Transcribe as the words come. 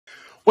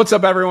What's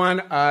up,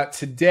 everyone?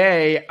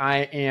 Today,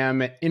 I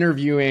am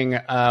interviewing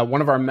one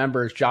of our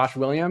members, Josh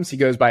Williams. He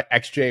goes by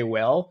XJ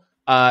Will.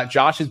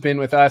 Josh has been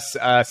with us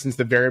since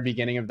the very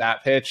beginning of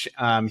That Pitch.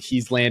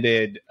 He's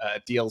landed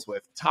deals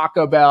with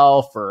Taco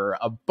Bell for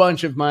a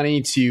bunch of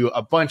money to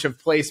a bunch of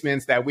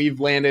placements that we've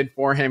landed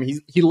for him.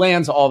 He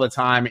lands all the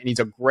time, and he's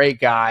a great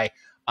guy.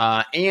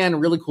 And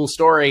really cool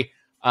story.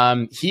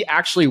 He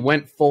actually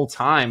went full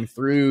time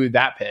through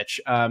That Pitch.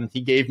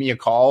 He gave me a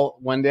call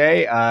one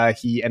day.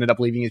 He ended up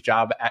leaving his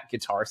job at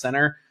Guitar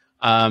Center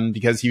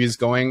because he was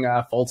going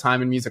full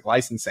time in music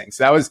licensing.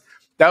 So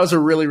that was a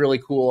really, really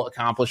cool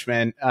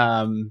accomplishment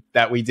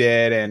that we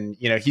did. And,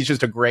 you know, he's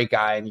just a great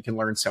guy and you can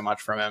learn so much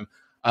from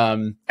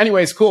him.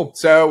 Anyways, cool.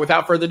 So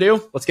without further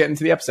ado, let's get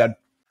into the episode.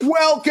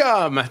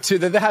 Welcome to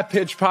the That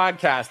Pitch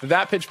podcast. The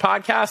That Pitch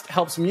podcast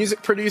helps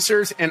music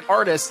producers and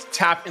artists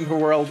tap into the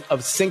world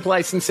of sync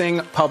licensing,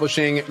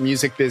 publishing,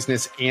 music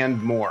business,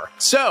 and more.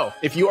 So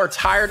if you are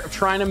tired of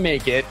trying to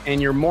make it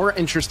and you're more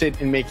interested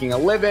in making a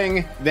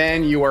living,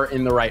 then you are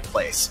in the right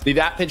place. The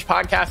That Pitch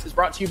podcast is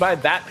brought to you by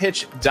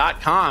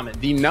thatpitch.com,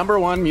 the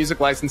 #1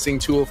 music licensing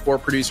tool for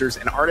producers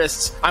and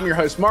artists. I'm your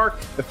host, Mark,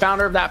 the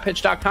founder of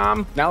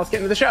thatpitch.com. Now let's get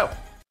into the show.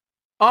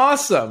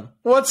 Awesome.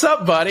 What's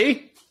up,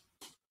 buddy?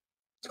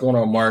 What's going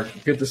on, Mark?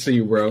 Good to see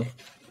you, bro.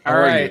 All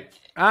right.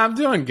 I'm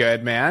doing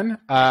good, man.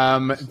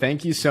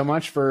 Thank you so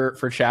much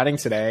for chatting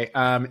today.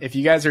 If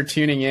you guys are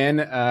tuning in,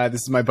 this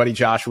is my buddy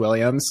Josh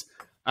Williams.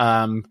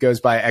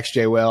 Goes by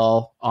XJ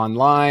Will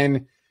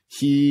online.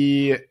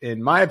 He,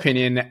 in my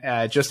opinion,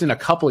 just in a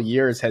couple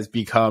years has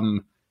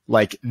become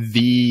like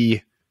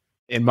in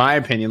my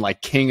opinion,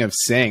 like king of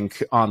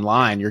sync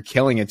online. You're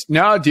killing it.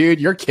 No,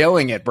 dude, you're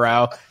killing it,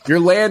 bro. You're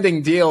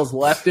landing deals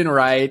left and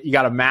right. You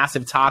got a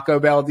massive Taco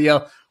Bell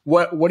deal.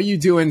 What are you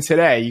doing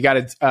today? You got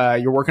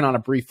you're working on a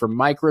brief for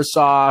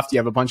Microsoft. You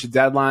have a bunch of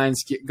deadlines.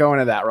 Go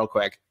into that real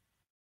quick.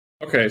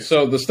 Okay,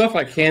 so the stuff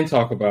I can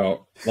talk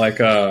about, like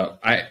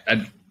I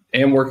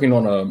am working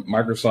on a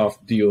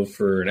Microsoft deal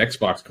for an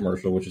Xbox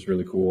commercial, which is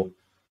really cool.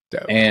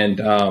 Dope. And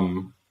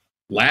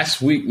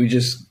last week we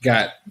just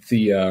got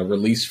the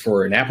release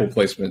for an Apple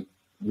placement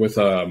with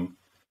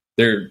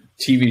their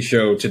TV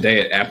show Today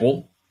at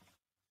Apple.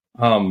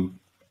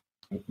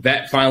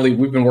 That finally,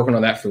 we've been working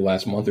on that for the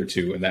last month or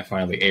two, and that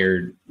finally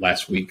aired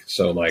last week.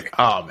 So, like,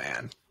 oh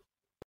man,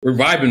 we're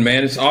vibing,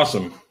 man. It's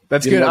awesome.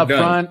 That's good up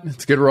front.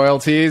 It's good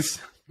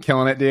royalties.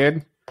 Killing it,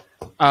 dude.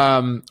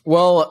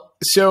 Well,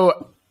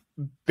 so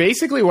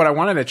basically, what I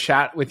wanted to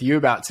chat with you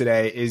about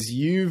today is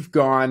you've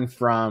gone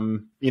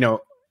from, you know,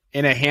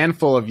 in a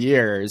handful of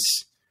years,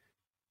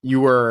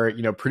 you were,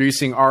 you know,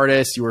 producing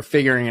artists, you were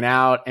figuring it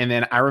out, and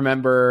then I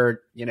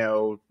remember, you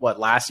know,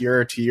 last year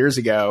or 2 years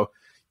ago.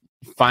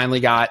 Finally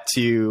got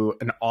to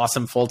an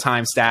awesome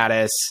full-time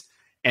status,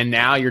 and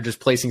now you're just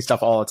placing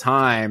stuff all the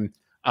time.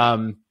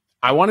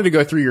 I wanted to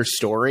go through your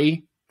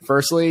story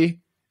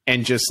firstly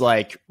and just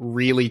like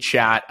really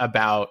chat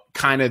about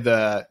kind of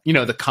the, you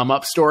know, the come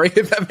up story,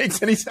 if that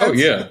makes any sense. Oh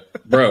yeah,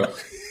 bro.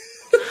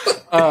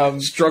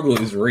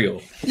 Struggle is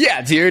real.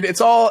 Yeah, dude.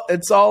 It's all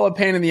a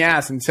pain in the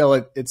ass until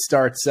it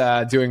starts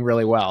doing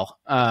really well.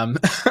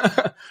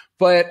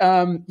 But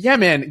yeah,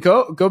 man,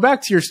 go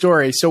back to your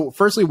story. So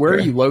firstly, where are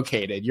you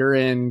located? You're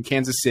in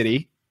Kansas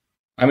City.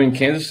 I'm in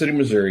Kansas City,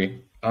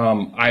 Missouri.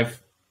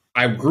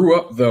 I grew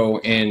up though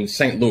in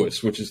St.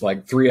 Louis, which is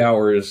like 3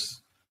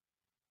 hours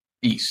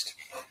east.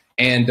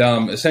 And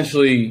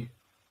essentially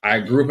I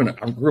grew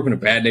up in a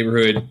bad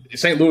neighborhood.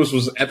 St. Louis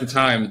was at the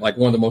time like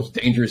one of the most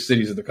dangerous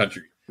cities of the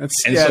country.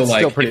 So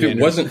like if it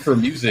wasn't for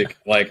music,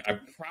 like I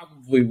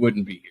probably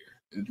wouldn't be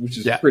here, which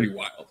is pretty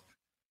wild.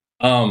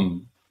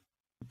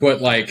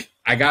 But like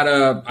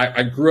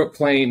I grew up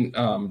playing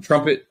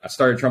trumpet. I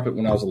started trumpet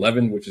when I was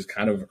 11, which is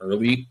kind of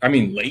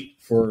late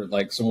for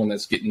like someone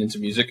that's getting into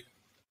music.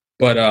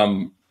 But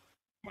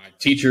my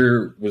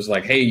teacher was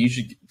like, hey,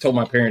 told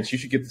my parents, you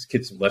should get this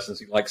kid some lessons.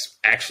 He likes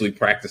actually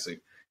practicing.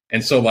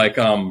 And so like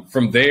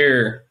from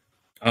there,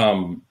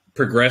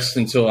 progressed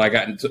until I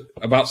got into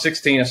about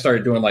 16. I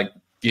started doing like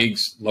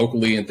gigs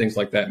locally and things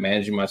like that,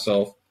 managing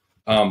myself.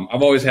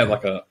 I've always had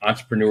like a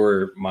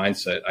entrepreneur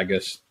mindset, I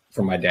guess,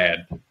 from my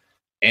dad.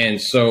 And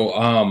so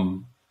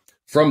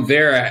from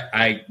there,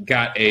 I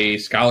got a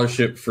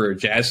scholarship for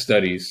jazz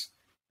studies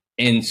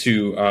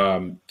into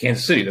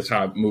Kansas City. That's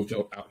how I moved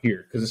out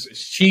here because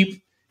it's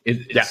cheap.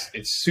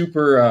 It's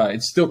super.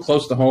 It's still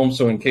close to home.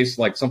 So in case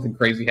like something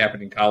crazy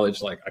happened in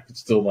college, like I could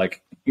still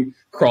like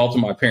crawl to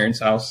my parents'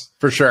 house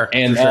for sure.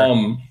 And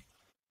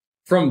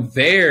from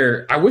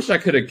there, I wish I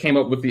could have came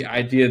up with the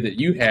idea that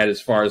you had as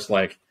far as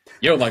like,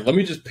 yo, like, let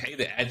me just pay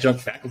the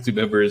adjunct faculty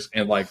members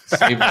and like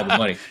save all the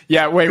money.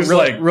 Yeah. Wait,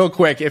 real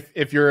quick.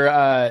 If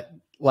you're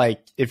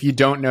like, if you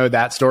don't know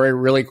that story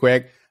really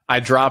quick, I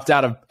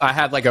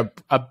had like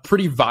a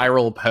pretty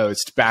viral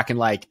post back in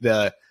like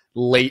the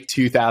late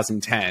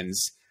 2010s.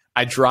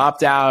 I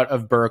dropped out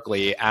of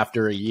Berkeley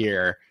after a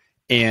year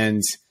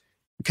and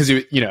because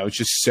it's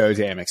just so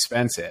damn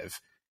expensive.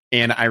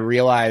 And I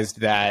realized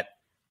that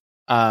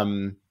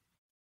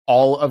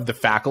all of the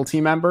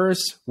faculty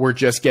members were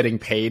just getting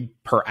paid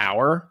per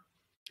hour.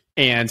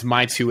 And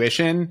my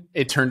tuition,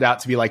 it turned out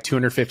to be like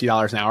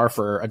 $250 an hour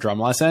for a drum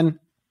lesson.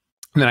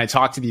 And then I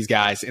talked to these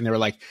guys and they were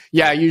like,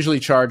 yeah, I usually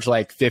charge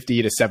like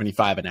 50 to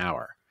 75 an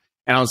hour.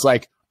 And I was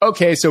like,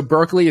 okay, so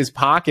Berkeley is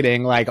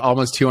pocketing like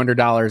almost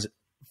 $200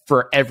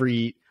 for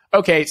every.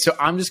 Okay, so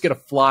I'm just going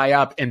to fly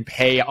up and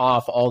pay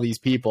off all these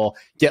people,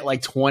 get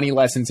like 20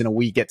 lessons in a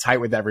week, get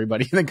tight with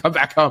everybody, and then come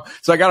back home.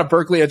 So I got a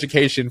Berkeley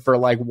education for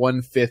like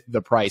 1/5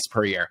 the price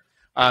per year.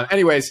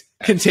 Anyways,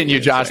 continue,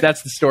 Josh.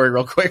 That's the story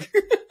real quick.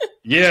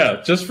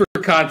 Yeah, just for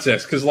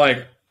context, because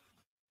like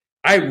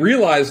I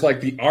realized like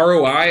the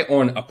ROI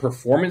on a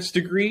performance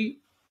degree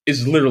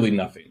is literally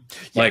nothing.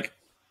 Yeah. Like,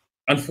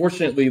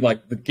 unfortunately,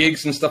 like the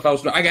gigs and stuff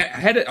I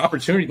had an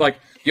opportunity. Like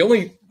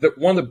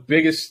one of the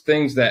biggest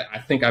things that I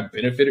think I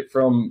benefited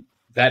from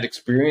that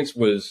experience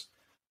was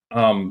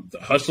the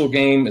hustle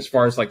game, as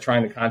far as like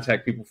trying to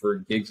contact people for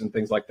gigs and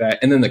things like that.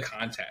 And then the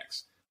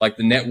contacts, like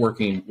the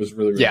networking was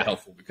really, really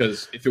helpful,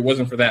 because if it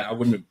wasn't for that, I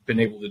wouldn't have been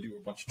able to do a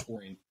bunch of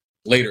touring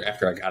later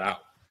after I got out.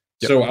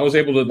 Yep. So I was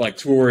able to like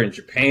tour in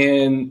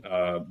Japan,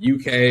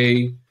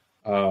 UK,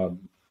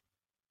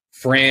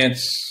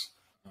 France.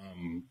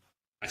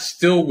 I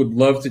still would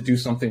love to do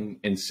something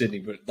in Sydney,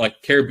 but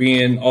like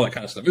Caribbean, all that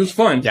kind of stuff. It was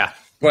fun. Yeah.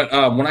 But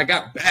when I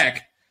got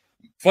back,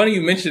 funny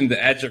you mentioned the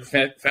adjunct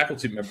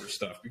faculty member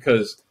stuff,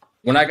 because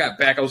when I got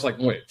back, I was like,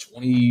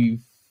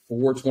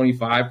 24,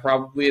 25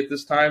 probably at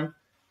this time.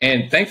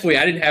 And thankfully,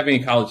 I didn't have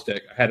any college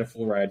debt. I had a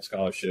full ride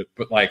scholarship.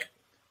 But like,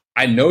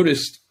 I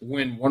noticed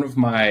when one of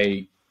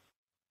my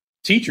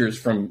teachers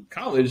from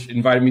college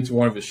invited me to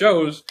one of his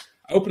shows,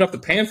 I opened up the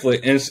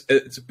pamphlet, and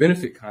it's a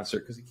benefit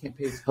concert because he can't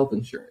pay his health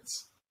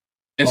insurance.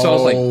 And so I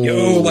was like,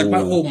 like my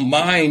whole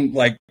mind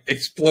like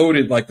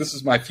exploded. Like, this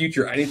is my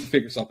future. I need to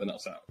figure something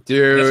else out.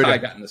 Dude. That's how I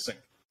got in the sync.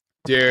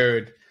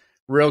 Dude,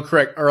 real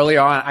quick. Early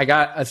on, I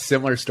got a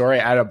similar story.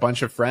 I had a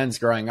bunch of friends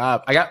growing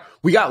up.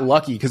 We got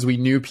lucky because we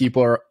knew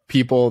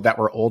people that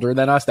were older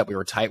than us that we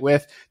were tight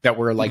with, that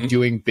were like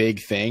doing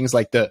big things,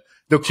 like the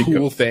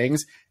cool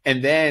things.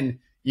 And then,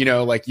 you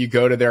know, like you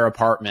go to their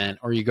apartment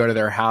or you go to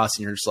their house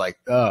and you're just like,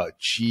 oh,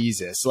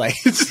 Jesus. Like,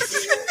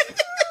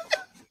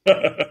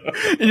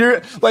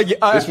 you're like,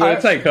 this what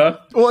it take, huh?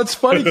 Well, it's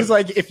funny because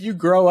like if you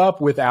grow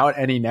up without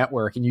any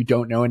network and you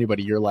don't know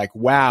anybody, you're like,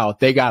 wow,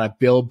 they got a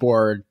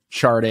Billboard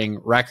charting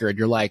record.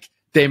 You're like,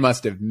 they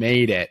must have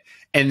made it.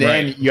 And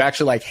then you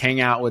actually like hang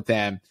out with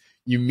them.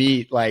 You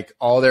meet like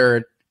all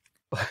their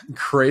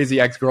crazy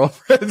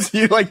ex-girlfriends.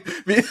 You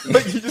you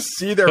just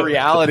see their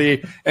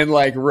reality, and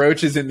like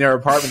roaches in their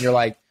apartment. You're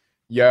like,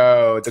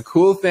 yo, the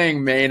cool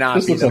thing may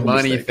not be the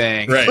money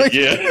thing. Right. Like,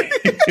 yeah,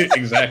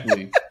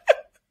 exactly.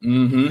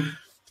 Mm-hmm.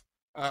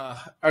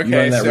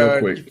 Okay,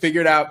 so you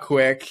figured out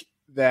quick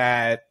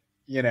that,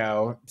 you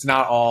know, it's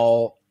not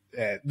all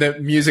the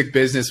music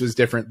business was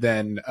different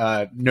than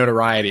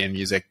notoriety in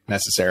music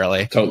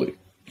necessarily. Totally.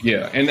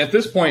 Yeah. And at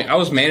this point, I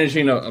was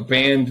managing a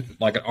band,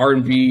 like an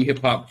R&B, hip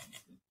hop,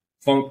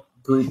 funk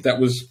group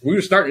we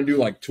were starting to do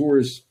like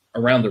tours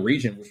around the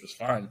region, which was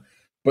fine.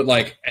 But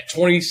like at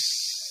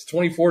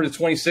 24 to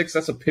 26,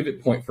 that's a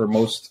pivot point for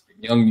most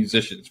young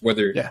musicians,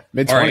 whether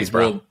mid-20s,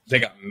 bro. They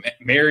got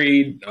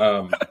married,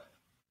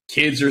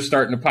 kids are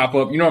starting to pop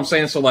up. You know what I'm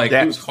saying? So like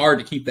it was hard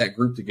to keep that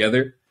group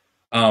together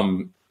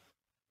in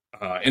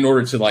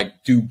order to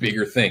like do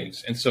bigger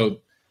things. And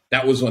so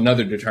that was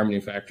another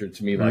determining factor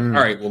to me. Like, all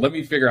right, well, let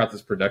me figure out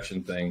this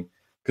production thing,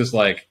 because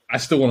like I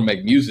still want to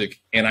make music,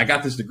 and I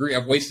got this degree.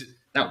 I've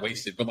not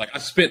wasted, but like I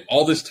spent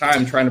all this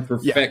time trying to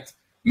perfect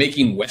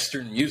making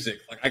Western music.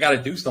 Like I got to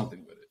do something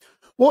with it.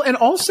 Well, and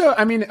also,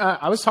 I mean,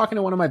 I was talking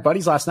to one of my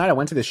buddies last night. I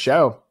went to the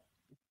show,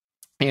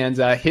 and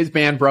his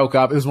band broke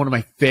up. It was one of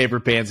my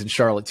favorite bands in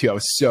Charlotte too. I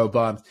was so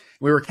bummed.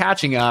 We were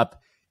catching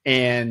up,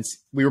 and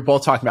we were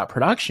both talking about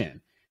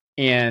production.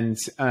 And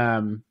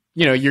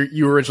you know,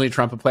 you were originally a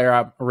trumpet player.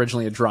 I'm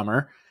originally a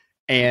drummer,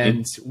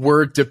 and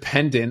we're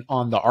dependent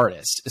on the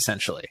artist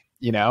essentially,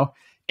 you know?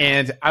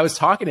 And I was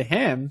talking to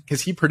him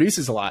because he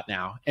produces a lot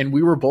now. And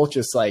we were both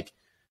just like,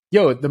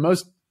 yo, the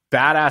most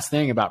badass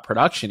thing about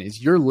production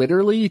is you're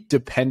literally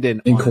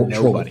dependent on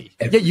nobody.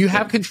 Yeah, you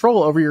have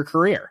control over your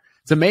career.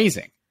 It's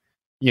amazing,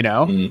 you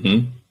know?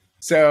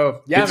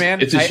 So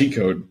it's a cheat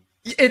code.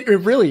 It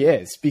really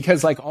is,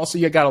 because like also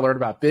you got to learn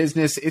about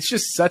business. It's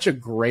just such a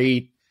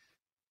great,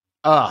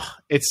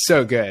 it's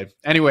so good.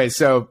 Anyway,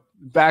 so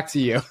back to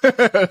you.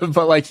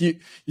 But like you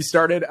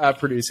started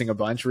producing a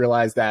bunch,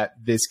 realized that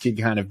this could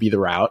kind of be the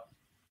route.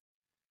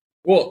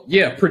 Well,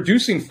 yeah,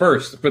 producing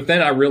first, but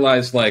then I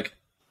realized like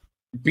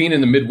being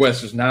in the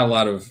Midwest, there's not a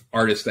lot of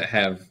artists that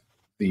have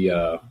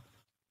the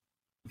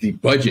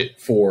budget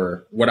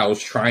for what I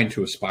was trying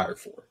to aspire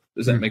for.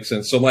 Does that make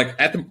sense? So like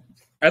at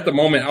the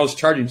moment I was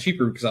charging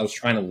cheaper because I was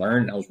trying to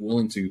learn. I was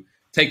willing to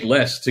take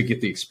less to get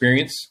the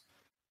experience.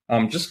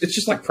 It's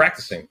just like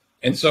practicing.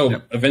 And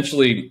so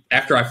eventually,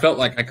 after I felt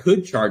like I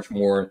could charge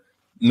more,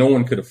 no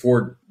one could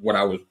afford what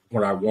I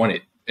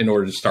wanted in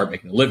order to start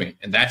making a living.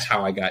 And that's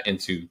how I got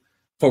into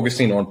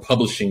focusing on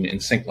publishing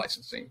and sync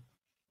licensing.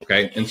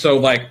 Okay. And so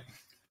like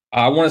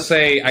I want to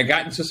say I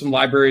got into some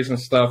libraries and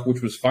stuff,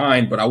 which was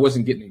fine, but I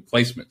wasn't getting any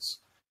placements.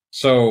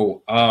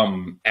 So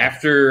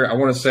after, I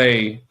want to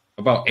say,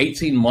 about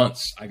 18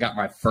 months, I got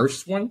my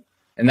first one,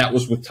 and that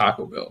was with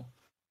Taco Bell.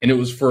 And it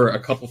was for a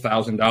couple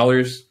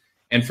 $1,000s.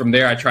 And from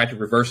there, I tried to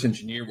reverse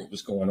engineer what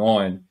was going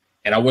on,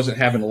 and I wasn't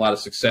having a lot of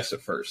success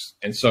at first.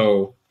 And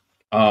so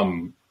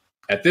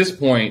at this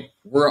point,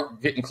 we're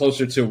getting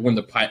closer to when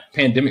the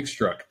pandemic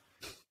struck.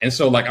 And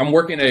so, like, I'm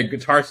working at a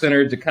Guitar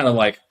Center to kind of,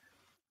 like,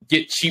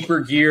 get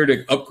cheaper gear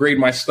to upgrade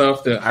my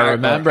stuff to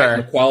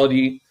high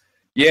quality.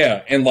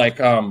 Yeah. And, like,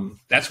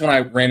 that's when I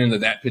ran into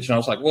that pitch, and I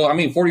was like, well, I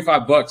mean,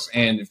 $45,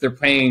 and if they're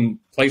paying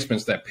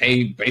placements that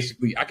pay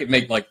basically, I could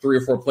make, like, 3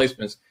 or 4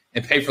 placements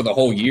and pay for the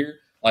whole year.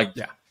 Like,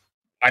 yeah.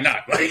 Why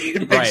not? Like,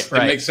 it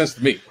makes sense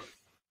to me.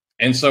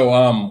 And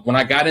so when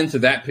I got into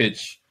that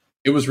pitch,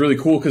 it was really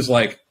cool because,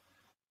 like,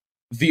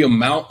 the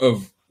amount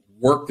of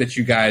work that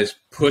you guys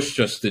pushed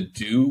us to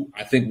do,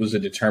 I think, was a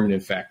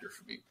determinant factor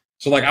for me.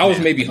 So, like, I was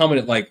maybe humming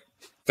at, like,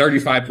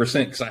 35%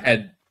 because I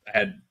had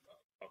a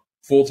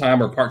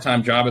full-time or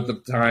part-time job at the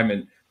time.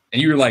 And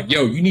you were like,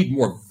 yo, you need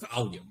more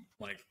volume.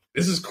 Like,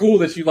 this is cool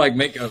that you, like,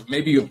 make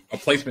maybe a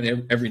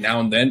placement every now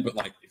and then. But,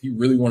 like, if you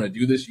really want to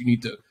do this, you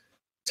need to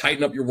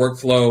tighten up your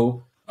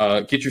workflow,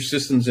 get your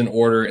systems in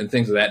order and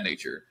things of that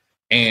nature.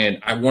 And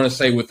I want to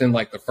say within,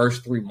 like, the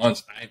first 3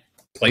 months, I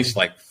placed,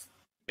 like,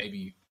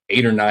 maybe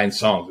 8 or 9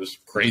 songs. It was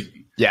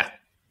crazy. Yeah.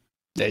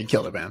 Yeah, you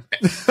killed it, man.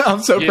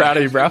 I'm so proud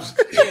of you, bro.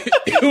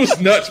 It was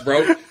nuts,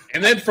 bro.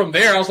 And then from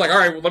there, I was like, all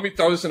right, well, let me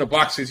throw this in a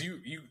box. Because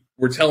you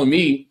were telling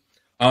me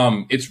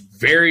it's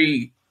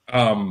very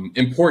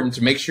important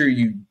to make sure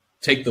you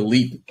take the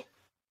leap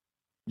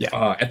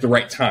at the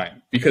right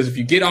time. Because if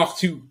you get off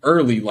too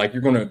early, like,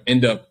 you're going to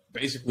end up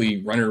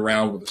basically running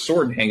around with a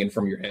sword hanging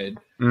from your head.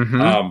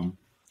 Mm-hmm.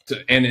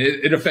 And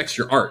it affects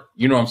your art.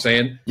 You know what I'm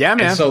saying? Yeah,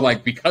 man. And so,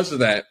 like, because of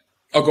that,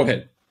 oh, go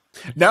ahead.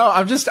 No,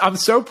 I'm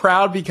so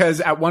proud because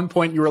at one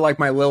point you were like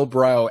my little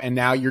bro, and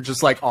now you're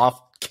just, like,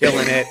 off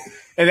killing it.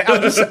 And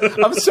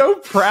I'm so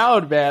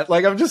proud, man.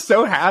 Like, I'm just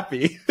so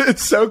happy.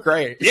 It's so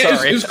great.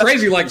 Yeah, it was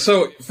crazy. Like,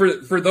 so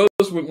for those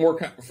with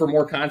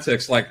more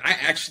context, like, I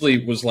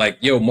actually was like,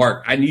 yo,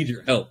 Mark, I need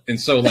your help. And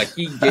so, like,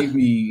 he gave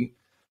me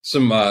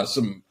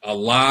a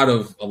lot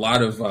of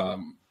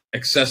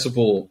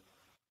accessible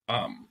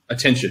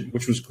attention,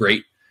 which was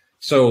great.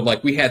 So,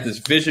 like, we had this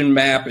vision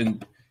map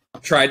and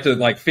tried to,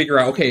 like, figure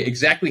out, okay,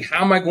 exactly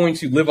how am I going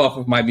to live off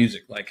of my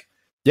music? Like,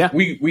 yeah,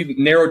 we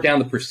narrowed down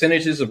the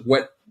percentages of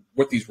what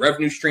these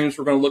revenue streams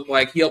were going to look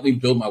like. He helped me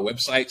build my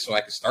website so I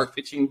could start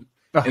pitching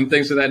and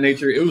things of that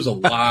nature. It was a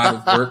lot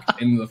of work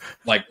in the,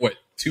 like,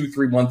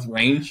 2-3 month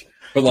range,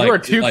 but, like, you were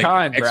too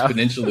kind,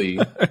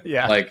 exponentially,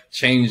 yeah, like,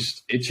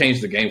 changed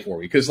the game for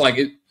me. Cause, like,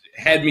 it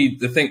had me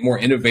to think more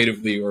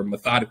innovatively or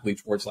methodically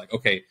towards, like,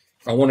 okay,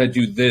 if I want to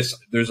do this,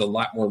 there's a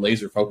lot more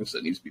laser focus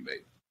that needs to be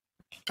made.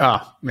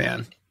 Oh,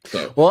 man.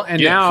 So, well,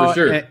 and yeah, now, for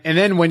sure. and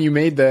then when you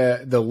made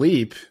the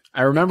leap,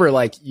 I remember,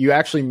 like, you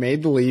actually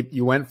made the leap,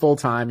 you went full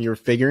time, you were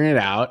figuring it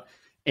out.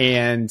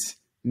 And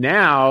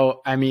now,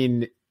 I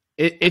mean,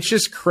 it's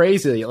just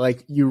crazy.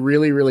 Like, you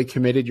really, really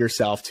committed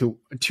yourself to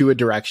a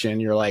direction.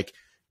 You're like,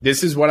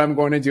 this is what I'm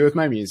going to do with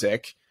my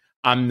music.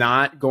 I'm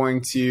not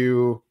going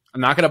to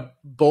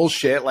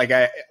bullshit.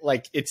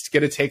 It's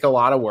going to take a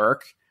lot of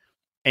work,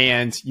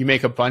 and you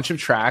make a bunch of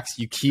tracks.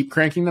 You keep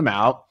cranking them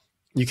out.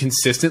 You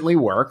consistently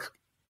work,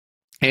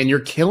 and you're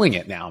killing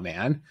it now,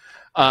 man.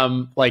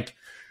 Like,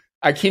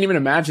 I can't even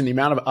imagine the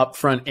amount of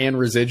upfront and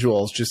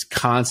residuals just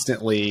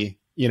constantly,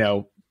 you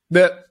know,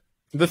 the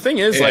thing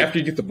is, like, after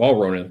you get the ball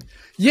rolling.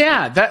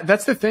 Yeah,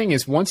 that's the thing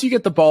is, once you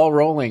get the ball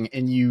rolling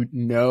and you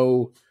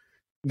know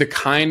the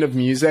kind of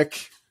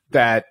music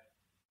that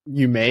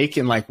you make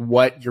and, like,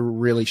 what you're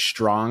really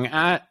strong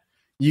at,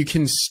 you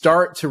can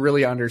start to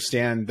really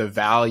understand the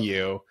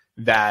value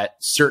that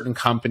certain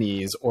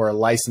companies or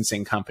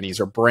licensing companies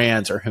or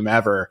brands or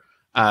whomever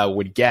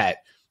would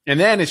get. And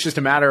then it's just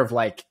a matter of,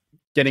 like,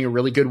 getting a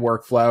really good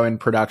workflow and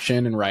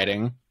production and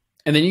writing,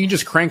 and then you can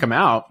just crank them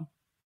out.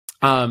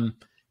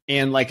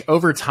 And, like,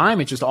 over time,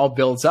 it just all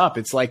builds up.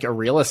 It's like a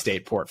real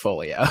estate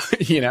portfolio,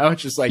 you know,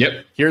 it's just like,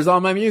 yep, here's all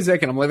my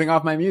music and I'm living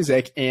off my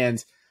music.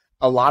 And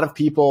a lot of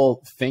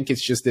people think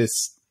it's just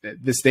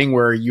this thing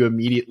where you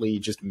immediately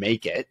just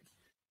make it,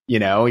 you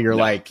know, you're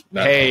like,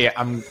 hey,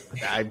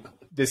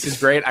 this is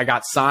great. I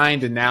got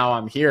signed and now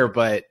I'm here.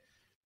 But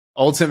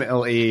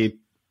ultimately,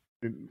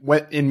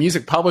 what in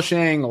music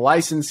publishing,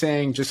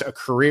 licensing, just a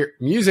career,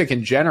 music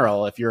in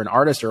general, if you're an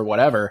artist or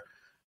whatever,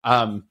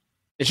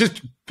 it's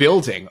just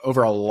building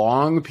over a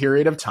long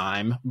period of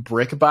time,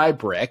 brick by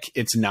brick.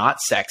 It's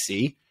not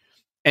sexy.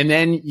 And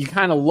then you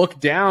kind of look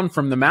down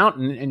from the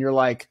mountain and you're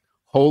like,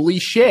 holy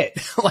shit,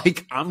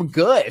 like, I'm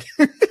good.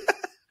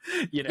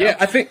 You know? Yeah,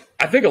 I think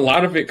a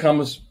lot of it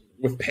comes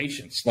with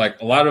patience.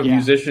 Like, a lot of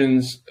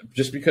musicians,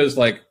 just because,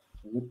 like,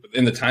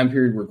 in the time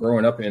period we're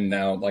growing up in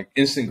now, like,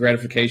 instant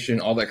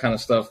gratification, all that kind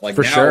of stuff. Like,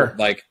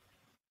 like,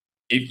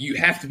 if you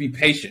have to be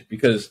patient,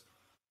 because,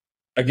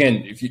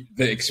 again,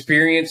 the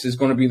experience is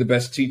going to be the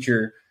best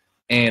teacher,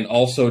 and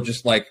also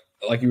just, like,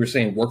 like you were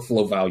saying,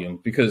 workflow volume,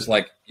 because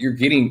like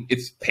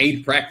it's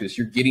paid practice.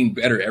 You're getting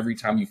better every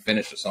time you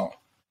finish a song.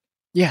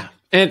 Yeah.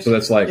 And so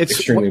that's like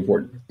extremely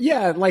important.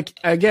 Yeah. Like,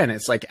 again,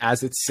 it's like,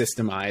 as it's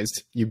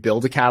systemized, you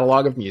build a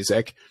catalog of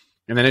music,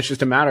 and then it's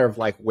just a matter of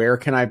like, where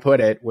can I put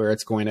it where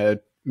it's going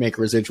to make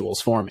residuals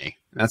for me?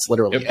 And that's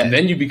literally it. And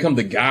then you become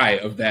the guy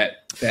of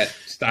that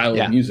style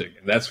of music.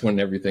 And that's when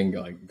everything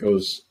like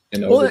goes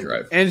in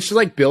overdrive. And it's just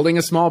like building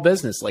a small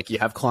business. Like, you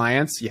have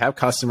clients, you have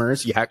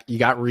customers, you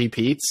got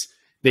repeats.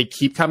 They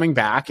keep coming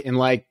back, and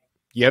like,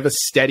 you have a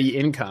steady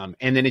income,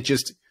 and then it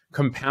just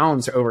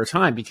compounds over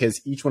time, because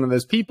each one of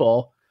those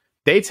people,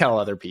 they tell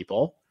other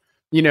people,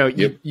 you know,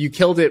 you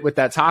killed it with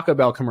that Taco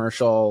Bell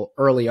commercial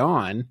early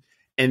on.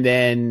 And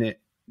then,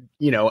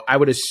 you know, I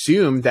would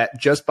assume that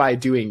just by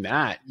doing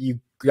that, you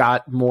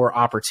got more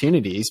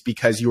opportunities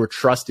because you were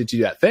trusted to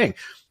do that thing.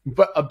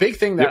 But a big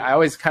thing that I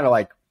always kind of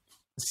like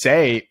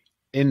say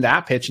in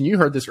that pitch, and you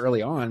heard this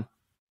early on,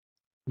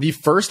 the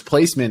first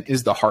placement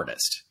is the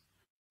hardest.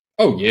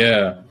 Oh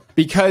yeah.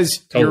 Because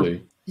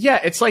totally.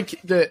 It's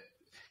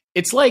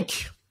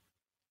like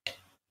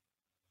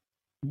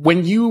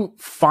when you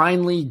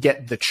finally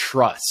get the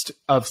trust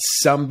of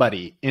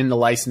somebody in the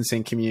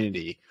licensing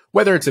community,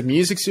 whether it's a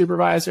music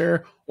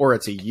supervisor or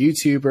it's a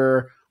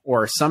YouTuber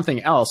or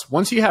something else,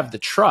 once you have the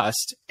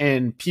trust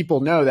and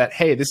people know that,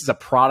 hey, this is a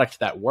product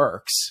that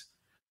works,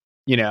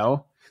 you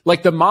know,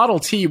 like the Model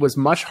T was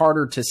much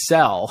harder to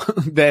sell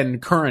than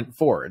current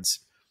Fords,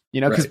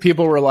 you know, because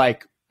people were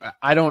like,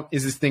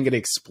 is this thing going to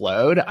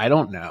explode? I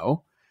don't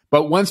know.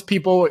 But once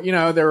people, you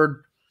know,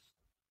 they're,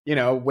 you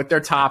know, with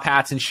their top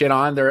hats and shit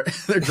on, they're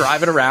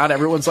driving around.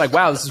 Everyone's like,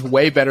 wow, this is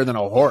way better than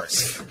a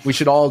horse. We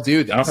should all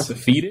do this. I don't have to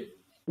feed it.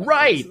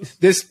 Right.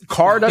 This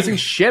car doesn't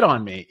shit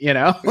on me, you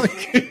know? That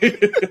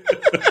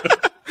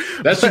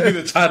should be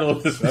the title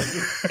of this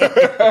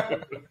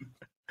episode.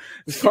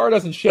 This car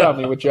doesn't shit on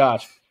me with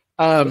Josh.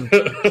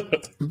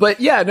 But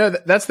yeah, no,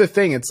 that's the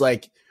thing. It's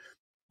like,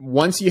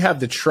 once you have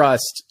the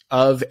trust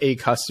of a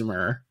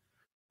customer,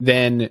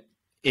 then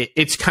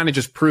it's kind of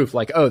just proof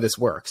like, oh, this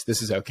works.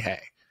 This is okay.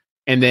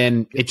 And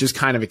then it just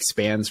kind of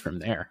expands from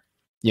there,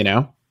 you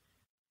know?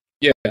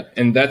 Yeah.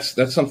 And that's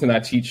something I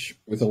teach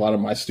with a lot of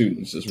my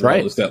students as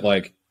well, is that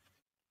like,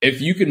 if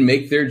you can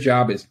make their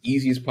job as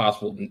easy as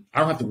possible, I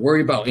don't have to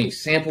worry about any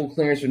sample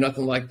clearance or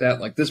nothing like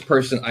that. Like, this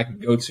person I can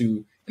go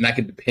to and I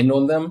can depend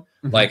on them.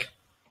 Mm-hmm. Like,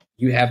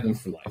 you have them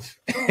for life.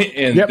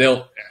 And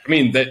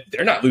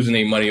they're not losing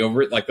any money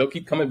over it. Like, they'll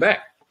keep coming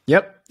back.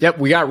 Yep.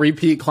 We got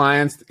repeat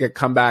clients that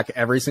come back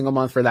every single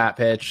month for that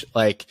pitch.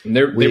 Like, and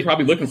they're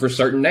probably looking for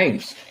certain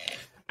names.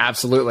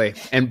 Absolutely.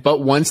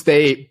 But once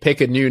they pick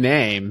a new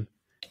name,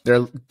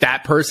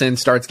 that person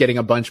starts getting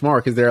a bunch more,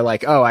 because they're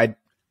like, oh, I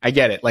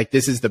get it. Like,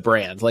 this is the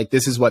brand. Like,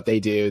 this is what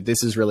they do.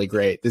 This is really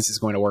great. This is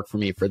going to work for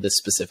me for this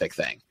specific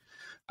thing.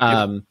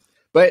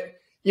 But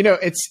you know,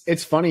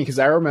 it's funny, because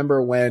I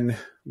remember when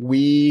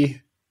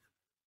we,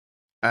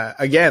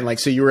 again, like,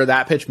 so you were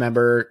That Pitch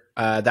member,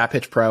 That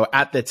Pitch Pro.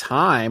 At the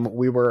time,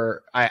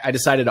 I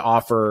decided to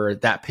offer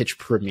That Pitch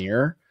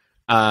Premier,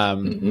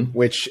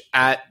 which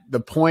at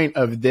the point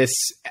of this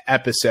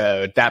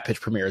episode, That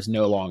Pitch Premier is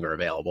no longer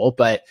available.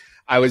 But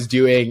I was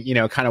doing, you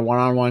know, kind of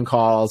one-on-one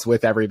calls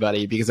with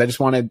everybody, because I just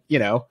wanted, you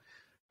know,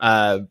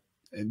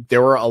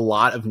 there were a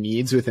lot of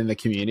needs within the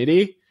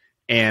community,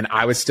 and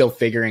I was still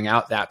figuring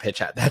out That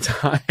Pitch at that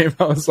time.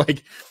 I was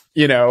like,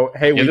 you know,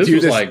 hey, we do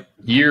this like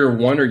year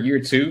 1 or year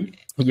 2.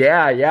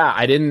 Yeah.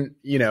 I didn't,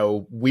 you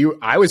know,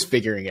 I was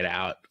figuring it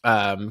out.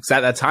 Cause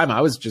at that time I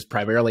was just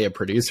primarily a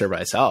producer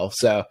myself.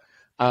 So,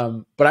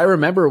 but I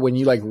remember when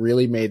you like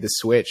really made the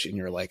switch and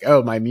you're like,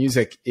 oh, my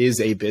music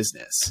is a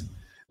business.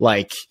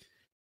 Like,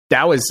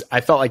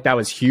 I felt like that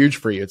was huge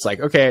for you. It's like,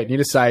 okay, I need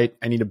a site.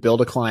 I need to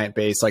build a client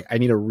base. Like, I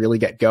need to really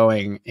get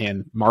going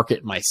and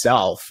market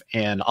myself,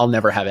 and I'll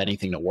never have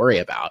anything to worry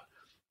about.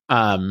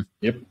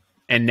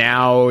 And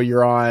now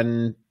you're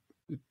on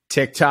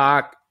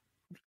TikTok,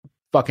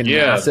 fucking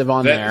massive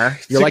on there.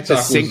 You're TikTok like the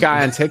sync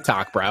guy on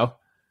TikTok, bro.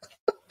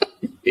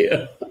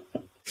 Yeah.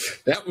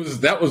 That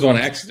was on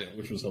accident,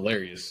 which was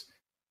hilarious.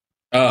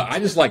 I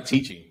just like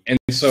teaching. And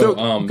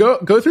so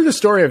go through the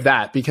story of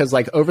that, because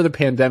like over the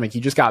pandemic,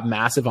 you just got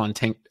massive on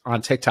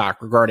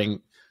TikTok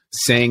regarding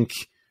sync,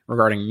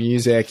 regarding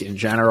music in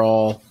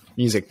general,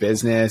 music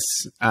business.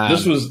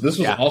 This was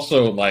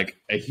also like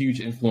a huge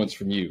influence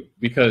from you,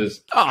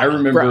 because I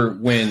remember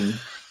when,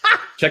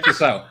 check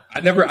this out. I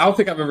don't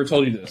think I've ever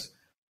told you this.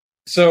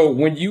 So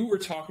when you were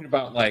talking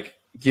about like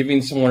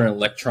giving someone an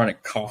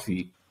electronic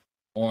coffee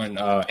on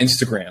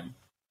Instagram,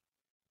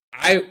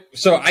 I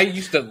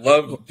used to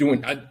love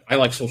doing, I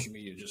like social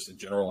media just in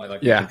general. I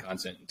like making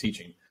content and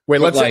teaching. Wait,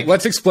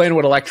 let's explain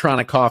what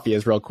electronic coffee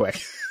is real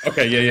quick.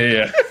 Okay,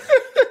 yeah.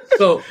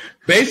 So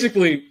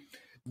basically,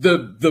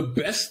 the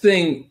best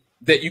thing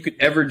that you could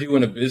ever do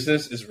in a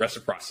business is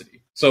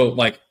reciprocity. So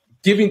like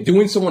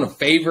doing someone a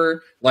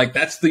favor, like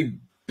that's the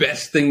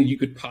best thing you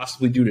could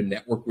possibly do to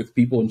network with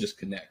people and just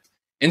connect.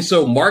 And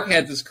so Mark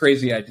had this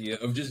crazy idea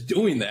of just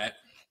doing that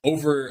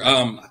over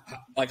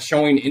like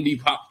showing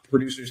indie pop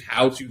producers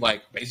how to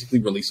like basically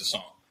release a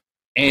song.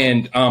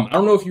 And I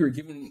don't know if you were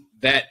giving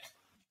that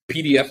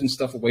PDF and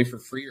stuff away for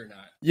free or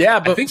not. Yeah,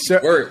 but I think you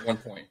were at one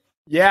point.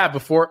 Yeah,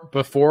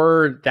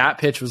 before that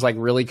pitch was like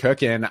really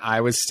cooking,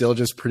 I was still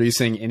just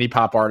producing indie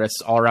pop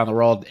artists all around the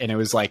world, and it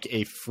was like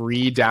a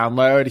free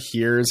download.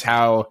 Here's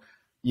how,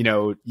 you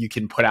know, you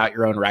can put out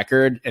your own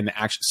record, and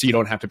actually, so you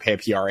don't have to pay a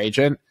PR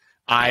agent.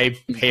 I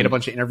paid a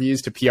bunch of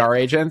interviews to PR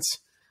agents,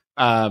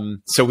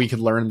 so we could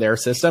learn their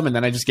system, and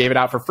then I just gave it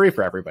out for free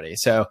for everybody.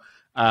 So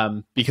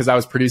because I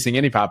was producing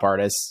indie pop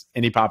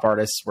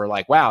artists were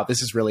like, wow,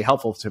 this is really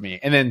helpful to me.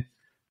 And then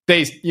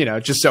they, you know,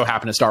 just so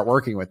happened to start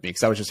working with me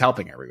because I was just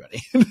helping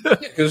everybody. Because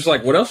it's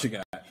like, what else you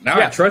got? Now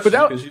I trust you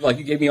because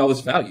you gave me all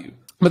this value.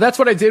 But that's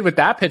what I did with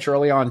that pitch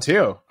early on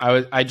too.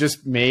 I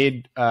just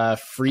made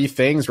free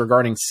things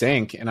regarding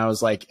sync, and I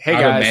was like, "Hey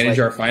how guys, to manage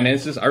our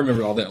finances." I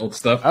remember all that old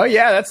stuff. Oh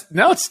yeah,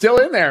 it's still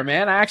in there,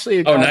 man. I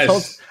actually,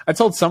 nice. I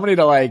told somebody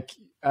to like.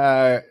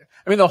 I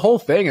mean, the whole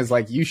thing is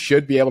like you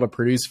should be able to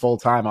produce full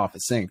time off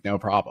of sync, no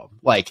problem.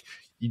 Like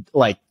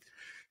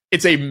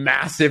it's a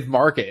massive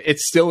market.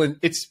 It's still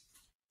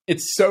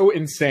it's so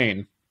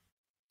insane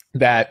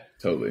that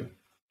totally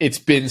it's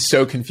been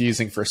so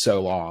confusing for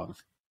so long.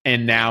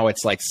 And now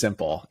it's like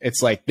simple.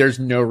 It's like there's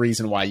no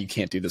reason why you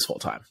can't do this full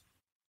time.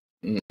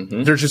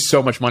 Mm-hmm. There's just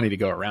so much money to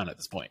go around at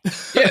this point.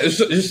 Yeah,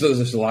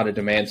 there's a lot of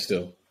demand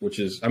still, which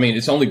is, I mean,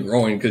 it's only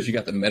growing because you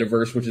got the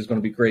metaverse, which is going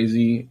to be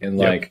crazy, and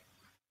like,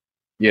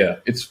 yeah,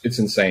 it's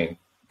insane.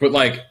 But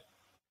like,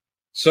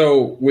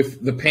 so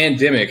with the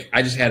pandemic,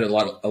 I just had a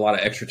lot of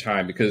extra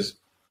time because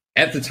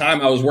at the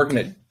time I was working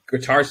at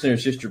Guitar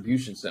Center's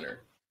distribution center.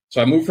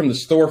 So I moved from the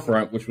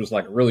storefront, which was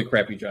like a really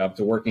crappy job,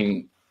 to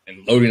working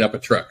and loading up a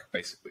truck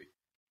basically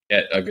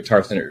at a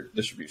Guitar Center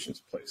distribution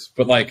place.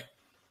 But like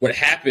what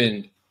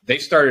happened, they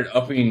started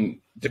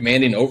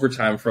demanding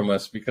overtime from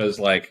us because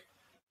like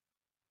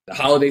the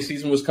holiday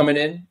season was coming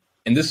in,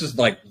 and this is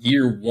like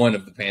year one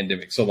of the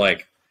pandemic. So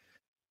like,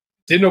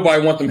 didn't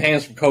nobody want them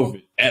hands from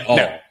COVID at all.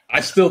 No.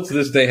 I still to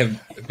this day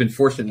have been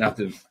fortunate not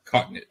to have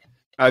caught it.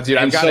 Oh, dude,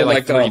 I've gotten it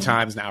like 3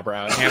 times now, bro.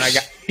 And I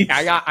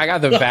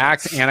got the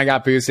vax and I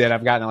got boosted.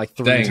 I've gotten it like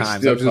 3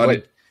 times. I was just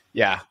like,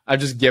 yeah, I've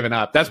just given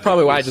up. That's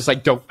probably why I just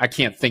like I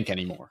can't think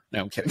anymore.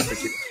 No, I'm kidding.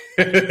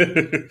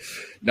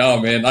 No,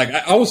 man. Like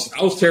I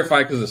was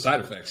terrified because of the side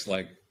effects,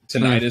 like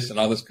tinnitus and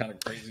all this kind of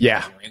crazy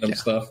random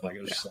stuff. Like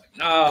it was just like,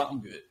 nah, I'm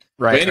good.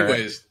 Right. But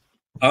anyways,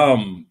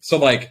 so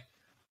like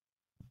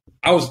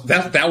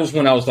that was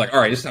when I was like, all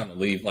right, it's time to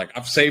leave. Like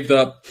I've saved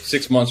up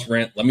 6 months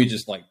rent. Let me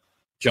just like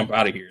jump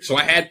out of here. So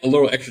I had a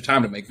little extra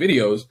time to make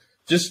videos,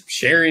 just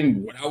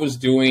sharing what I was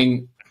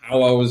doing,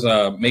 how I was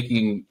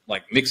making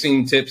like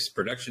mixing tips,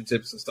 production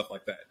tips, and stuff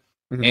like that.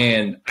 Mm-hmm.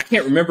 And I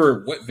can't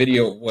remember what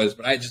video it was,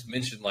 but I just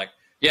mentioned like,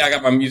 yeah, I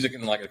got my music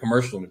in like a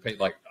commercial and it paid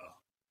like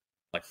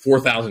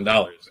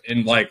 $4,000,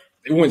 and like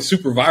it went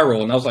super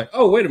viral. And I was like,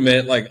 oh, wait a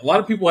minute, like a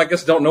lot of people I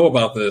guess don't know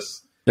about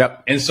this.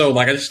 Yep. And so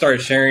like I just started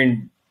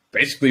sharing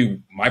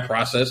basically my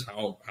process,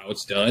 how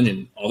it's done,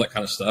 and all that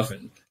kind of stuff.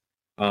 And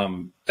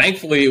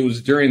thankfully, it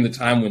was during the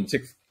time when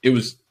it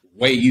was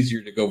way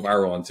easier to go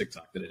viral on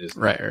TikTok than it is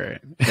now. Right.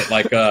 But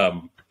like,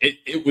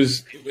 it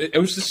was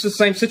just the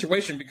same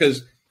situation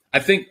because I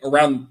think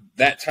around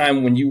that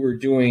time when you were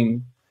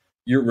doing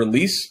your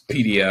release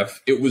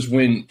PDF, it was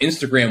when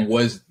Instagram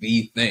was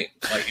the thing.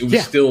 Like it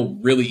was still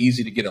really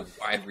easy to get a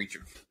wide reach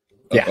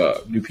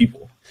of new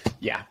people.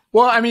 Yeah.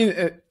 Well, I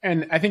mean,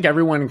 and I think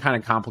everyone kind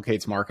of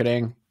complicates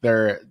marketing.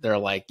 They're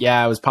like,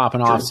 yeah, I was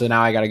popping off, so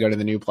now I got to go to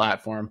the new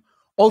platform.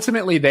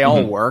 Ultimately, they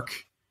all work.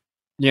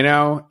 You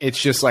know,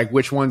 it's just like,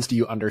 which ones do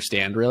you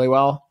understand really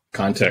well?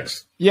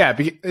 Context. Yeah.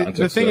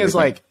 The thing is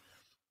like,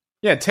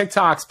 yeah,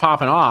 TikTok's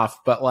popping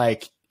off, but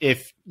like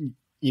if,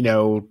 you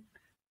know,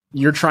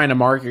 you're trying to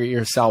market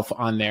yourself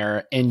on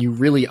there and you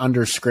really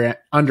understand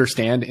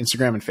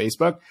Instagram and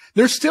Facebook,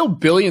 there's still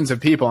billions of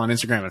people on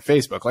Instagram and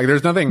Facebook. Like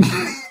there's nothing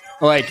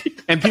like,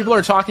 and people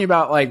are talking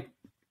about like,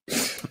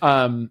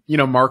 you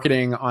know,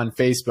 marketing on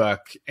Facebook,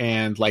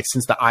 and like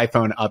since the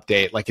iPhone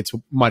update, like it's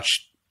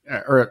much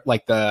the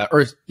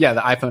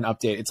iPhone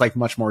update, it's like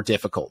much more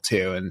difficult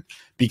too. And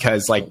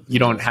because like you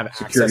don't have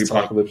security access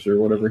apocalypse or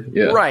whatever.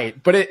 Yeah.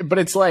 Right. But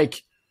it's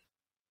like,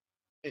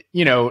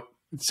 you know,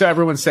 so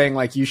everyone's saying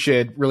like you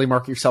should really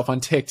market yourself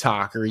on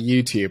TikTok or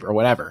YouTube or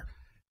whatever.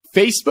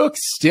 Facebook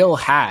still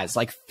has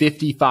like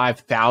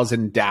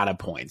 55,000 data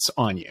points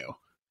on you.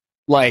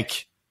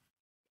 Like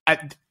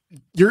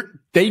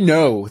they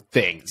know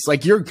things.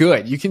 Like you're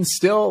good. You can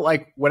still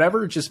like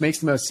whatever just makes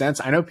the most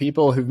sense. I know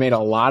people who've made a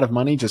lot of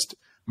money just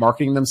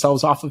marketing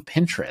themselves off of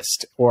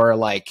Pinterest, or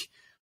like,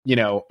 you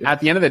know, at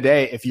the end of the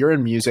day, if you're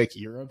in music,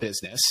 you're a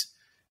business,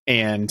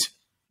 and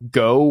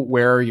go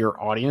where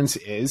your audience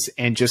is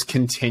and just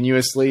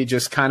continuously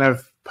just kind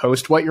of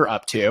post what you're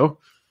up to.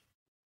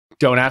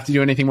 Don't have to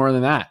do anything more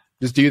than that.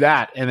 Just do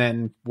that. And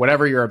then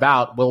whatever you're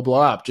about will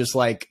blow up. Just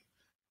like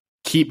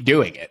keep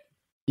doing it.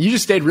 You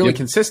just stayed really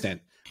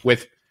consistent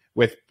with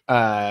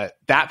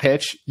that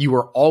pitch. You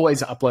were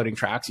always uploading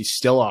tracks. You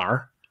still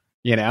are.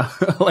 you know,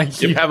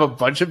 like you have a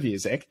bunch of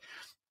music.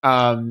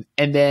 And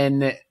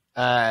then,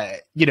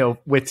 you know,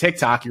 with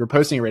TikTok, you're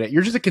posting every day.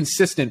 You're just a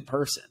consistent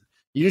person.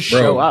 You just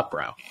show up,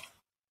 bro.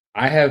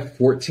 I have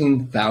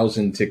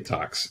 14,000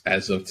 TikToks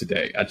as of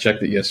today. I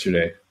checked it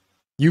yesterday.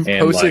 You've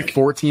posted like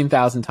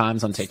 14,000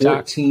 times on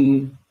TikTok?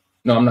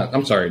 No, I'm not.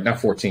 I'm sorry, not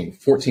 14.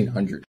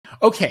 1,400.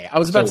 Okay, I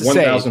was about to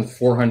say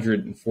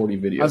 1,440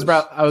 videos.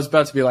 I was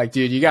about to be like,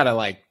 dude, you gotta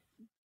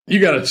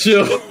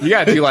chill. You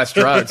gotta do less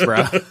drugs,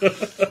 bro.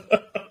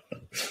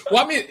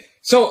 Well, I mean,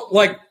 so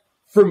like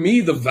for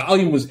me, the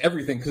volume was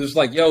everything because it's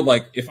like, yo,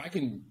 like if I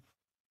can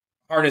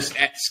harness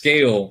at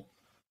scale,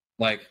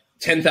 like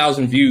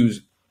 10,000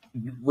 views,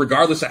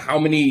 regardless of how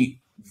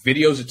many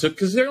videos it took,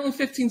 because they're only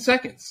 15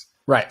 seconds.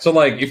 Right. So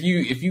like if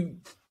you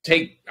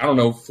take, I don't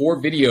know,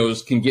 4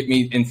 videos can get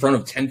me in front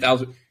of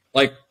 10,000.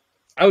 Like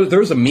there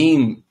was a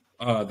meme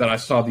that I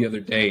saw the other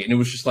day, and it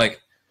was just like,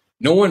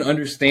 no one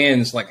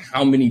understands like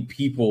how many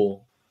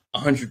people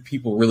 100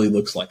 people really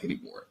looks like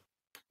anymore.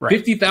 Right.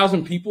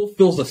 50,000 people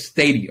fills a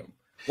stadium.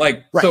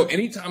 Like, right. So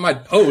anytime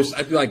I'd post,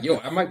 I'd be like, yo,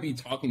 I might be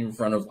talking in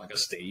front of like a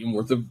stadium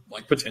worth of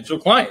like potential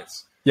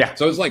clients. Yeah.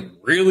 So it's like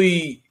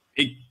really,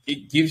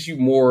 it gives you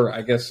more,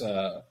 I guess,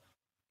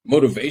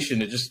 motivation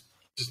to just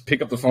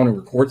pick up the phone and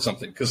record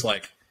something. Cause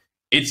like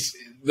it's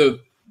the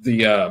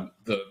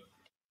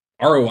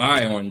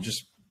ROI on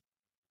just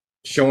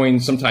showing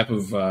some type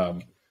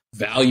of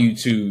value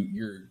to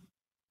your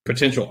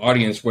potential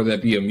audience, whether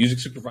that be a music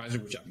supervisor,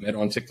 which I've met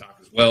on TikTok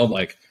as well.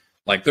 Like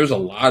there's a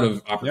lot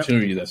of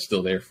opportunity that's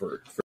still there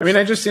for I mean,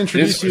 I just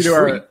introduced you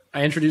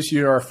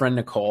to our friend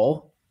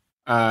Nicole.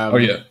 Oh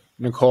yeah.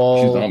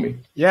 Nicole. She's on me.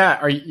 Yeah.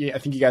 I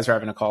think you guys are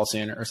having a call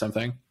soon or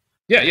something.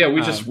 Yeah.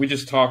 We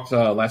just talked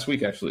last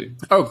week actually.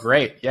 Oh,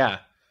 great. Yeah.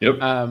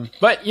 Yep.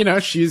 But you know,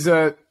 she's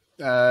a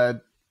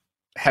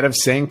head of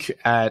sync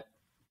at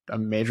a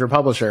major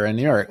publisher in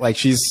New York. Like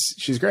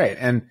she's great.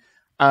 And,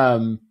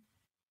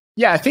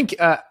 yeah, I think,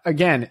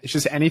 again, it's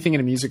just anything in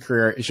a music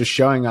career. It's just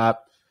showing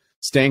up,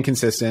 staying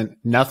consistent.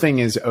 Nothing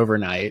is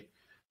overnight.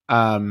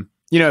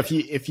 You know, if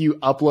you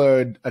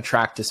upload a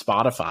track to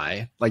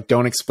Spotify, like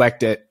don't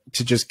expect it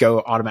to just go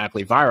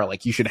automatically viral.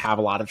 Like you should have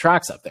a lot of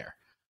tracks up there,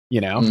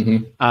 you know?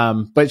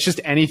 Mm-hmm. But it's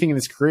just anything in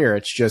this career.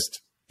 It's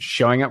just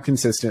showing up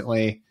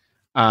consistently.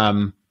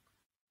 But,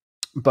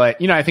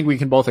 you know, I think we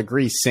can both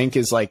agree sync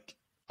is like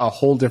a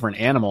whole different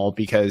animal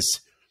because,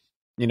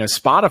 you know,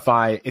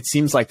 Spotify, it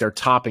seems like they're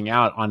topping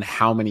out on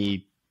how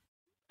many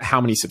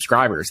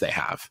subscribers they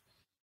have,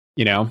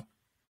 you know,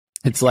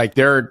 it's like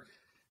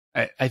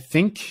I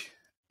think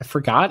I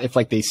forgot if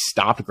like they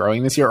stopped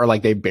growing this year or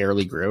like they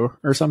barely grew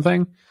or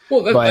something.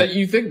 Well,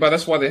 you think about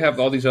that's why they have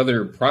all these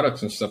other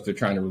products and stuff they're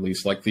trying to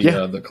release, like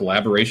the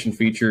collaboration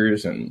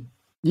features and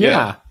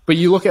yeah. But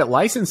you look at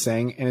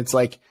licensing and it's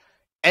like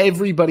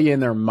everybody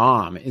and their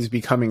mom is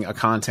becoming a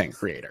content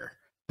creator.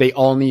 They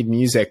all need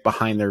music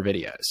behind their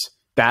videos.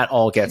 That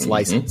all gets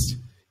licensed.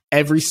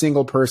 Every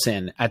single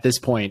person at this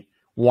point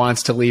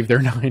wants to leave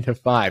their 9 to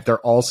 5. They're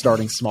all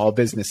starting small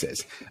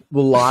businesses. A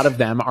lot of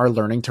them are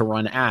learning to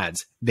run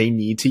ads. They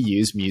need to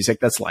use music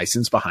that's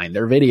licensed behind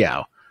their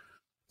video.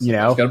 You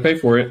know, got to pay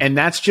for it. And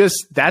that's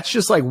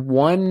just like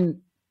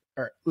one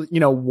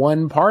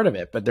part of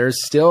it. But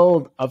there's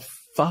still a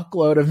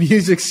fuckload of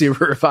music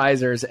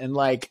supervisors, and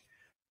like,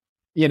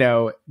 you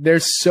know,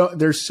 there's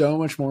so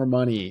much more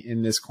money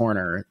in this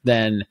corner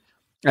than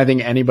I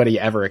think anybody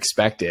ever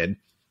expected.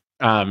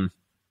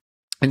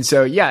 And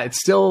so, yeah,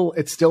 it's still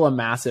a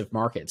massive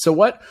market. So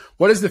what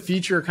does the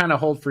future kind of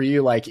hold for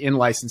you, like in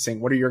licensing?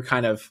 What are your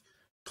kind of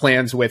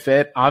plans with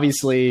it?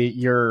 Obviously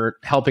you're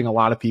helping a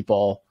lot of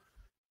people,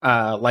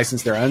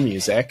 license their own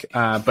music.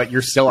 But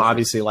you're still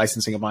obviously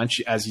licensing a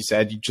bunch. As you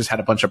said, you just had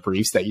a bunch of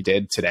briefs that you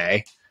did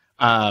today.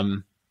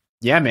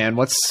 Yeah, man,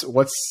 what's,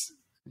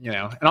 you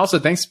know, and also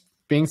thanks for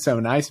being so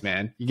nice,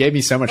 man. You gave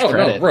me so much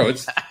credit. No, bro,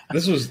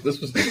 this was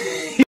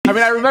I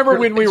mean, I remember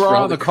when we were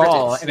on the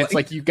call and it's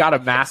like you got a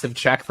massive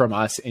check from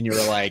us and you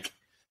were like,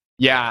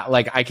 yeah,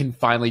 like I can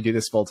finally do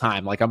this full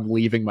time. Like I'm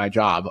leaving my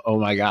job. Oh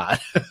my God.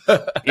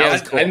 Yeah,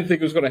 cool. I didn't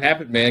think it was going to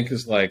happen, man.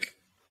 Cause like,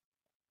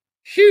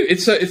 shoot,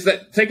 it's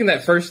that taking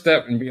that first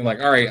step and being like,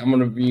 all right, I'm going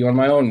to be on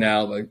my own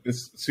now. Like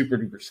it's super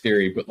duper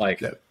scary, but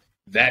like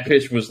that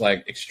pitch was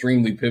like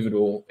extremely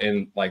pivotal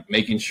in like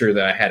making sure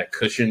that I had a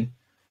cushion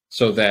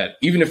so that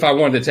even if I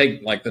wanted to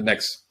take like the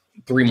next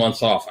 3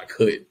 months off, I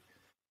could.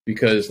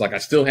 Because like I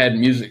still have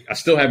music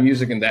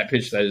in that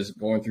pitch that is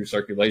going through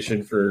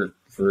circulation for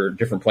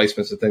different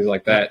placements and things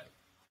like that.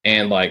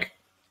 And like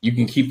you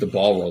can keep the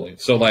ball rolling.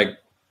 So like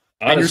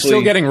honestly, and you're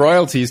still getting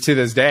royalties to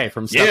this day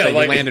from stuff that you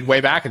landed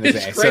way back in the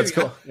day. Crazy. So it's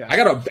cool. Yeah. I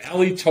got a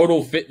Bally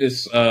Total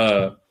Fitness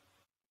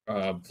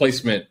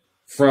placement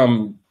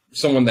from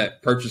someone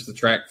that purchased the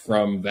track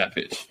from that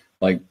pitch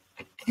like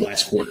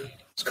last quarter.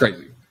 It's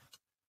crazy.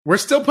 We're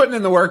still putting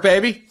in the work,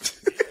 baby.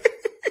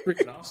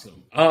 Freaking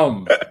awesome.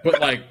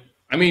 But like,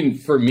 I mean,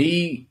 for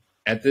me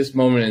at this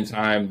moment in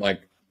time,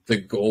 like the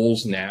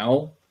goals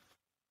now,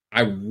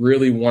 I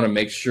really want to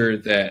make sure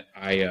that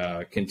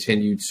I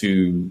continue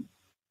to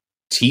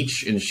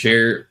teach and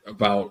share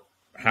about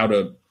how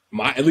to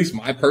at least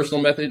my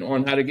personal method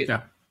on how to get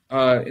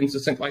into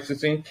sync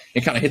licensing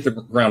and kind of hit the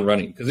ground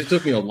running, because it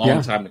took me a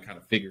long time to kind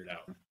of figure it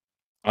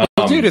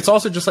out. Dude, it's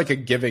also just like a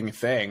giving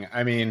thing.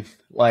 I mean,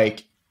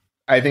 like,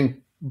 I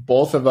think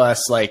both of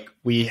us, like,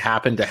 we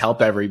happen to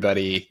help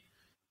everybody,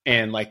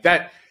 and like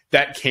that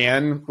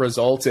can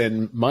result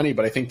in money.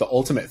 But I think the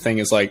ultimate thing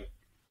is like,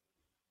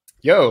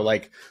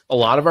 like a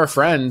lot of our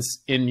friends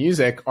in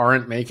music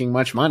aren't making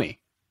much money.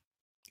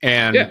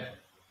 And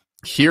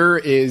here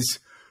is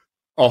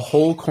a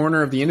whole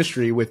corner of the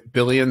industry with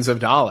billions of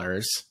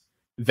dollars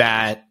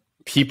that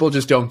people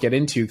just don't get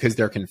into because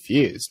they're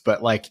confused.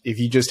 But like, if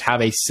you just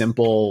have a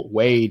simple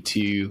way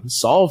to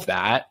solve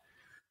that,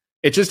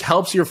 it just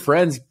helps your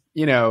friends.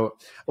 You know,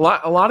 a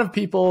lot of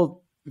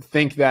people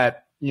think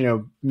that, you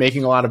know,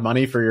 making a lot of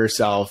money for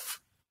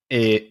yourself,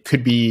 it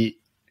could be,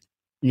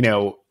 you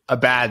know, a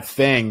bad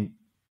thing.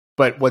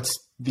 But what's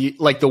the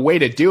way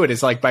to do it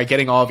is like by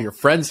getting all of your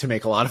friends to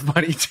make a lot of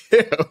money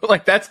too.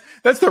 Like that's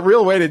the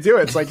real way to do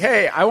it. It's like,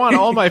 hey, I want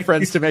all my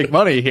friends to make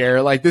money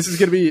here. Like, this is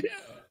going to be,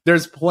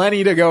 there's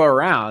plenty to go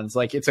around. It's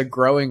like, it's a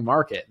growing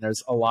market and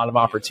there's a lot of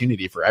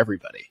opportunity for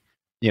everybody,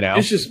 you know?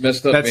 It's just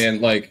messed up,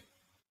 man. Like,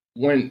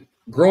 when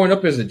growing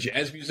up as a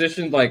jazz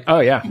musician, like,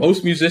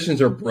 most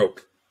musicians are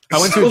broke. I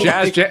went to a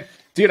jazz jam.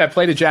 Dude, I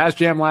played a jazz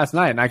jam last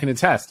night, and I can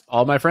attest,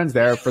 all my friends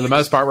there, for the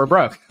most part, were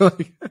broke.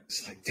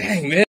 It's like,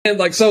 dang, man.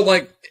 Like, so,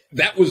 like,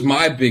 that was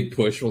my big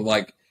push. Was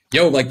like,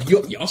 yo, like,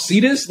 y'all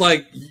see this?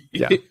 Like,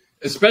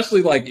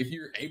 especially, like, if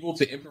you're able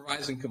to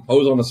improvise and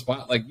compose on the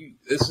spot, like,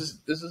 this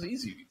is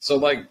easy. So,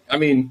 like, I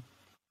mean,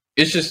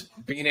 it's just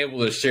being able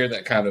to share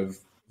that kind of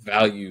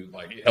value.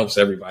 Like, it helps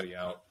everybody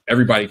out.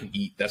 Everybody can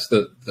eat. That's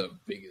the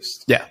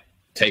biggest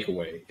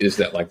takeaway, is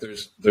that, like,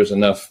 there's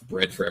enough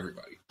bread for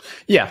everybody.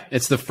 Yeah,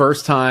 it's the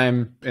first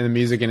time in the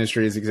music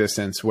industry's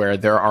existence where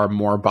there are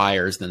more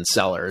buyers than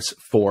sellers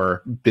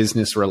for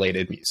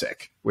business-related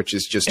music, which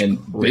is just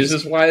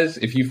business-wise,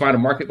 if you find a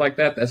market like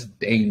that, that's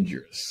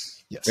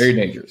dangerous. Yes. Very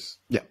dangerous.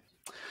 Yeah.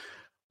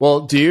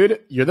 Well, dude,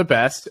 you're the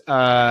best.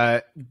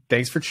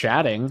 Thanks for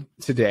chatting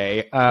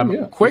today.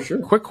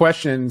 Quick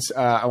questions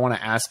I want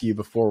to ask you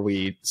before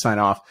we sign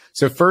off.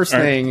 So first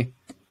thing,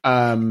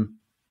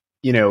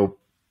 you know,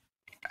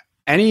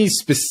 any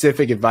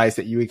specific advice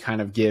that you would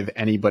kind of give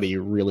anybody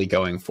really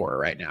going for it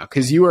right now?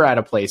 Because you were at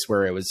a place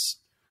where it was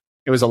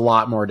a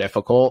lot more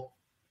difficult,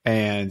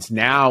 and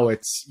now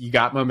you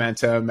got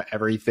momentum.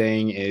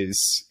 Everything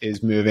is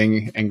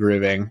moving and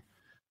grooving.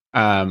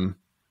 But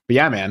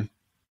yeah, man,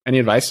 any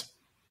advice?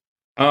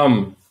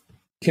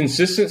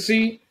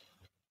 Consistency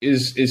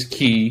is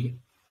key,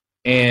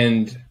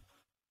 and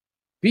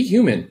be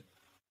human.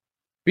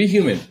 Be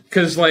human,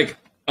 because like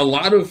a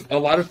lot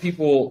of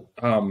people.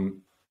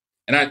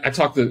 And I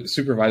talk to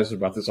supervisors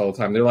about this all the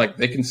time. They're like,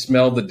 they can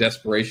smell the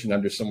desperation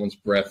under someone's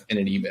breath in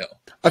an email.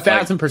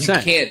 1,000%.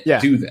 You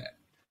can't do that.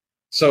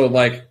 So,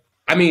 like,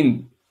 I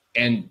mean,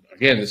 and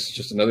again, this is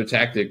just another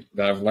tactic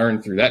that I've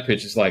learned through that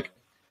pitch. Is like,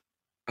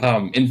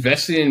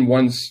 investing in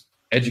one's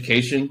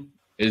education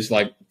is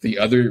like the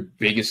other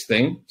biggest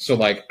thing. So,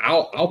 like,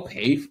 I'll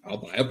buy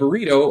a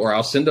burrito, or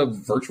I'll send a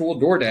virtual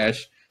DoorDash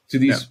to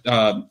these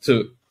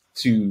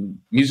to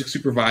music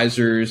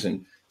supervisors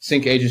and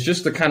sync agents,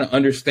 just to kind of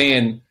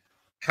understand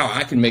how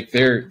I can make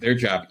their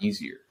job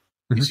easier.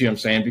 You see what I'm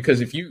saying? Because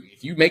if you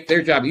make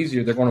their job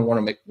easier, they're going to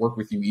want to work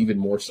with you even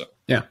more so.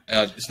 Yeah.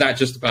 It's not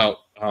just about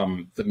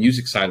the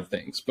music side of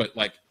things, but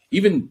like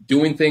even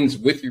doing things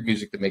with your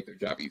music to make their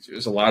job easier.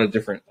 There's a lot of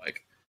different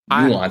like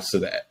nuance to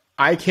that.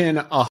 I can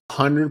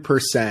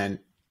 100%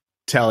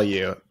 tell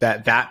you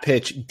that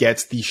pitch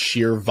gets the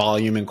sheer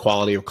volume and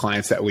quality of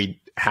clients that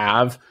we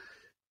have,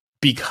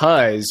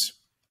 because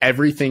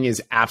everything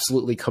is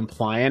absolutely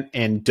compliant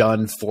and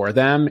done for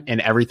them, and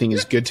everything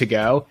is good to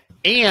go.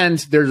 And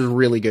there's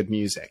really good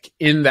music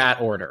in that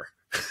order.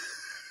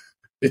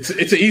 It's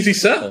an easy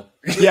sell.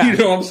 Yeah. You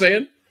know what I'm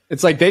saying?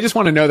 It's like, they just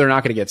want to know they're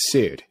not going to get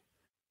sued.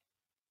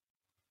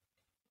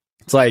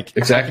 It's like,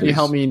 exactly. How can you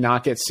help me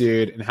not get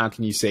sued, and how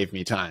can you save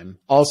me time?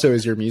 Also,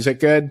 is your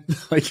music good?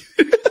 Like,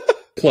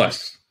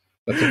 plus.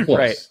 That's a plus.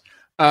 Right.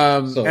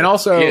 And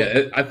also,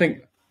 I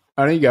think.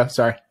 Oh, there you go.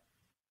 Sorry.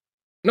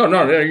 No,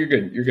 you're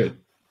good. You're good.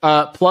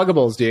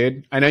 Pluggables,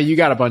 dude. I know you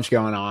got a bunch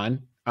going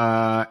on.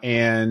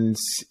 And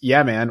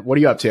yeah, man, what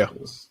are you up to? I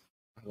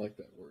like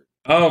that word.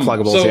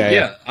 Pluggables.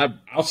 So I'm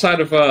outside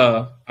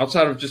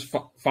of just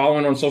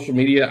following on social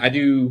media, I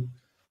do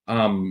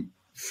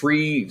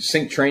free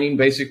sync training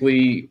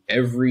basically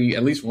at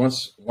least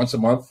once a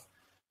month.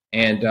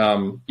 And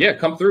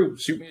come through,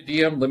 shoot me a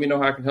DM, let me know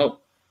how I can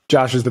help.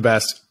 Josh is the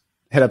best.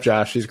 Hit up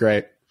Josh. He's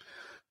great.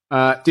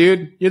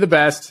 Dude, you're the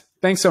best.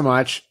 Thanks so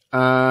much.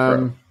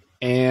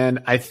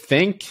 And I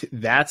think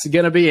that's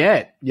going to be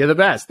it. You're the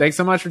best. Thanks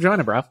so much for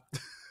joining, bro.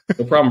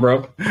 No problem, bro.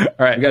 All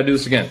right. We got to do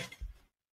this again.